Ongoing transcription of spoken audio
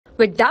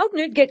With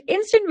Doubtnut, get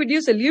instant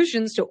video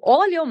solutions to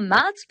all your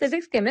maths,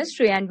 physics,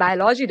 chemistry, and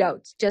biology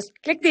doubts. Just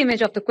click the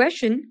image of the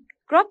question,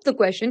 crop the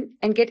question,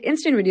 and get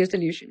instant video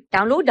solution.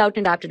 Download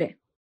Doubtnut app today.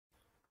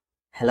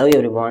 Hello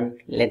everyone,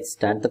 let's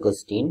start the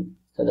question.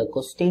 So the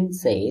question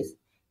says,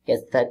 a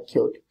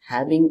circuit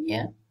having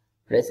a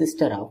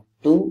resistor of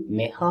 2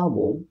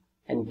 mega-ohm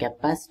and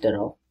capacitor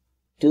of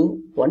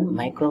 1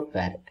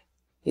 microfarad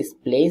is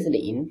placed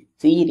in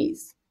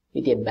series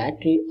with a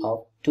battery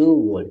of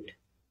 2 volt.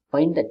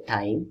 Find the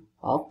time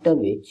after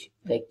which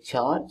the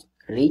charge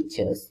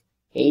reaches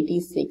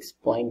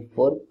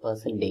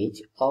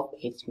 86.4% of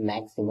its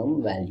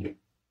maximum value.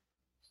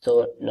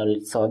 So now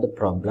let's solve the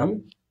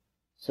problem.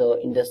 So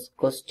in this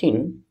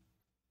question,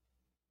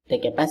 the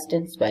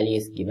capacitance value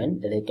is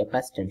given, that the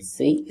capacitance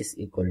C is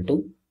equal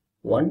to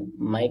 1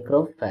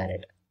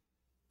 microfarad.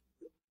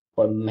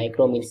 For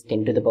micro means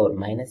 10 to the power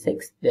minus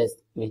 6,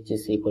 which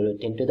is equal to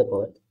 10 to the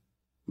power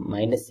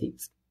minus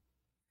 6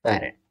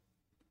 farad.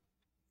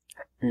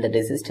 And the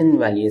resistance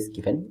value is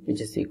given, which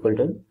is equal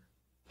to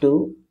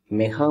 2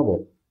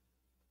 mega-ohm.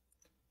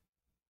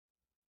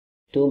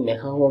 2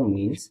 mega-ohm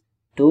means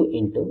 2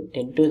 into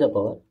 10 to the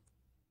power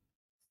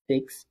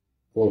 6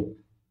 ohm.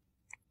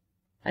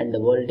 And the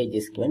voltage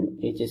is given,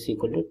 which is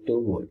equal to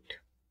 2 volt.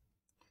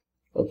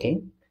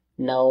 Okay.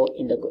 Now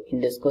in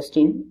this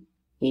question,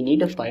 we need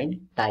to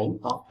find time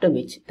after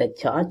which the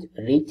charge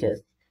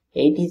reaches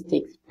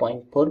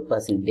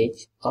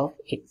 86.4% of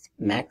its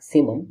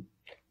maximum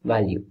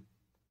value.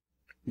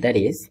 That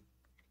is,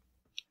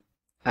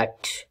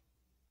 at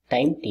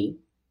time t,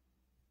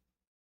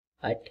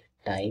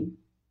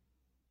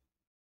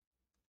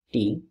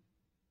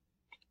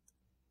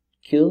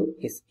 Q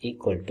is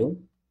equal to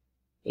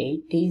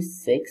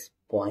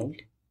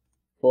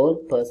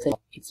 86.4% of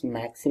its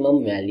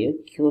maximum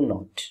value Q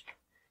naught.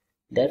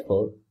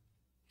 Therefore,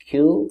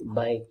 Q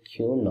by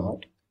Q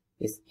naught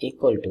is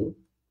equal to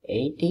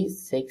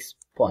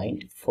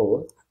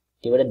 86.4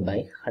 divided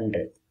by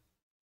 100.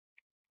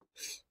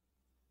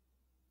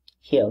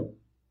 Here,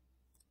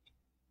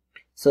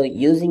 so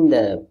using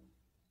the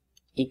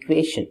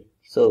equation,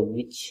 so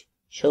which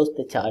shows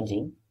the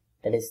charging,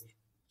 that is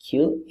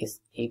Q is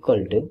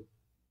equal to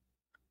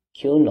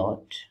Q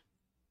naught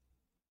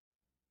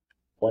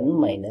 1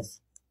 minus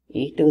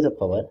e to the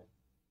power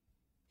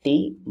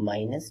t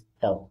minus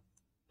tau,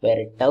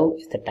 where tau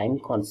is the time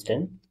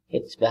constant,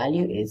 its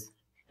value is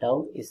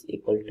tau is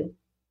equal to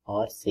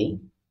RC.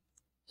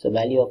 So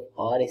value of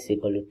R is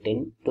equal to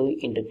 2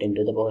 into 10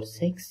 to the power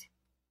 6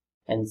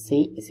 and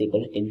C is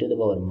equal to 10 to the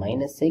power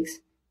minus 6.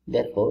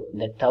 Therefore,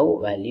 the tau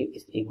value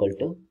is equal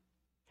to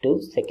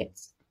 2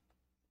 seconds.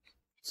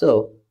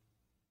 So,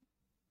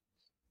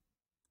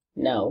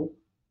 now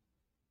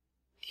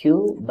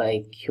Q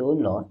by Q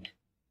naught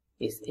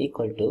is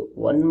equal to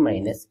 1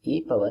 minus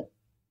e power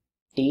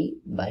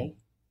t by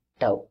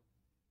tau.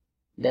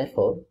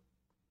 Therefore,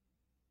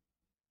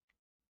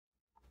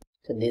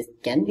 so this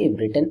can be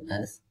written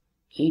as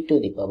e to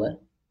the power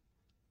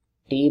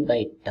t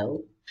by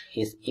tau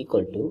is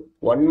equal to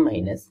 1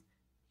 minus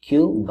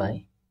Q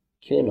by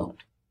Q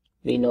naught.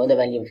 We know the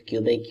value of Q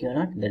by Q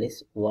naught, that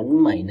is 1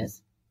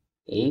 minus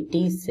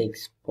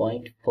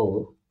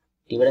 86.4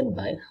 divided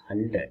by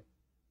 100.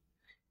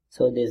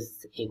 So this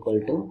is equal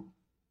to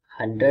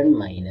 100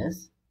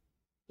 minus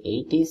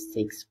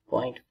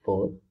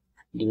 86.4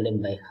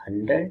 divided by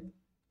 100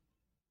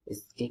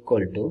 is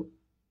equal to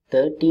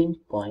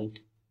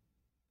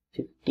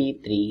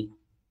 13.53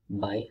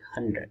 by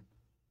 100.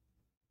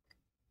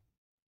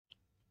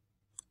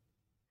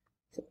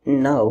 So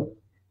now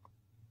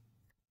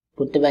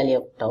put the value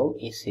of tau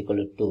is equal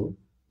to 2.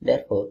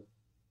 Therefore,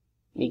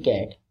 we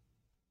get,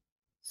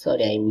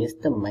 sorry, I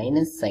missed the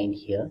minus sign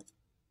here.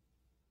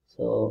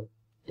 So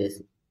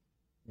this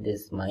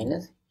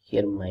minus,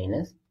 here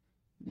minus.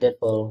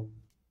 Therefore,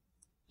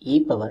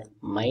 e power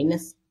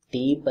minus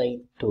t by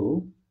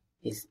 2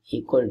 is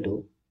equal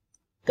to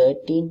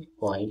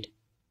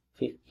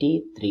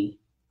 13.53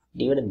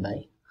 divided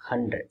by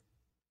 100.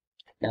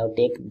 Now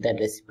take the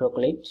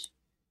reciprocate.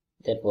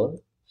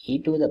 Therefore, e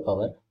to the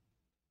power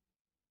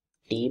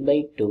t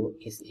by 2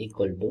 is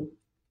equal to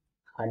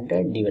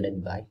 100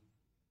 divided by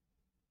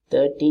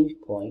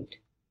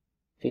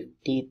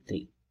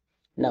 13.53.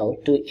 Now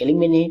to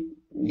eliminate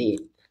the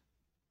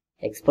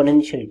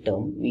exponential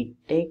term, we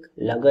take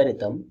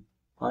logarithm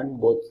on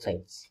both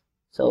sides.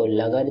 So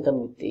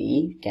logarithm with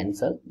e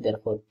cancel.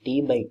 Therefore,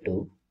 t by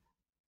 2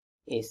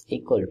 is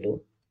equal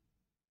to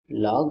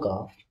log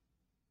of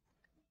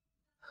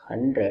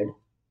 100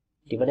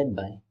 divided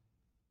by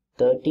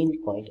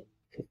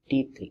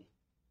 13.53.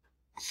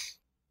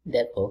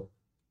 Therefore,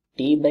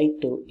 t by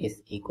 2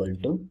 is equal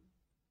to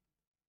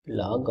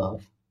log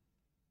of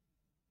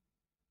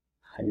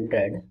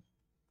 100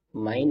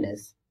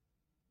 minus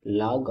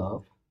log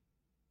of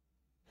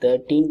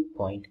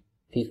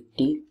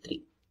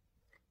 13.53.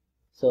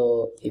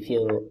 So if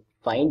you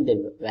find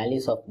the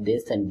values of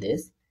this and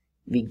this,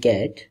 we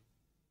get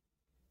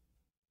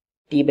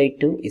t by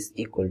 2 is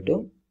equal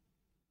to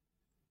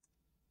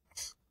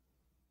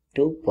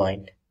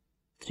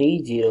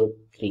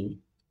 2.303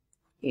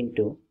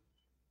 into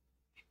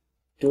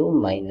 2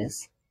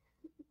 minus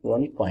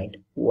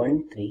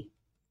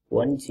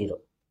 1.1310.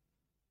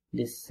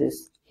 This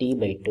is t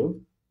by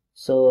 2.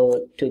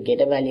 So to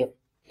get a value of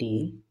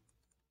t,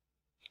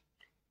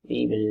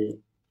 we will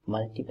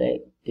multiply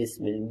this,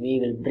 we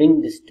will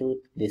bring this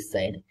to this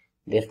side.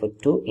 Therefore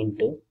 2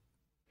 into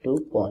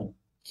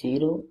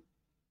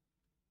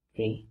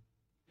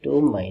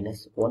 2.032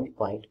 minus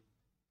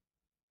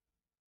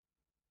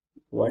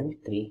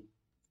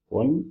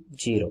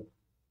 1.1310.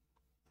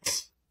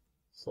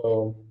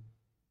 So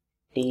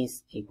t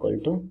is equal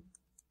to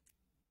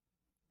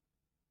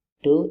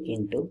 2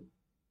 into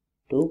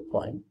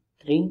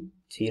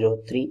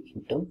 2.303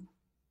 into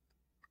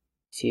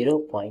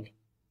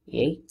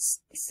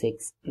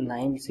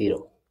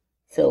 0.8690.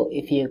 So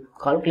if you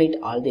calculate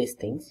all these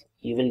things,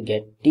 you will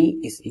get t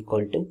is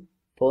equal to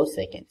 4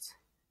 seconds.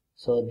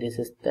 So this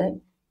is the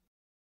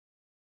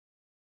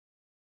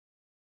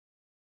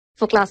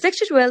For class 6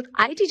 to 12,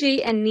 IIT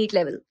JEE and NEET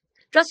level.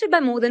 Trusted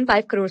by more than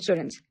 5 crore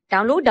students.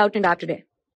 Download Doubtnut app today.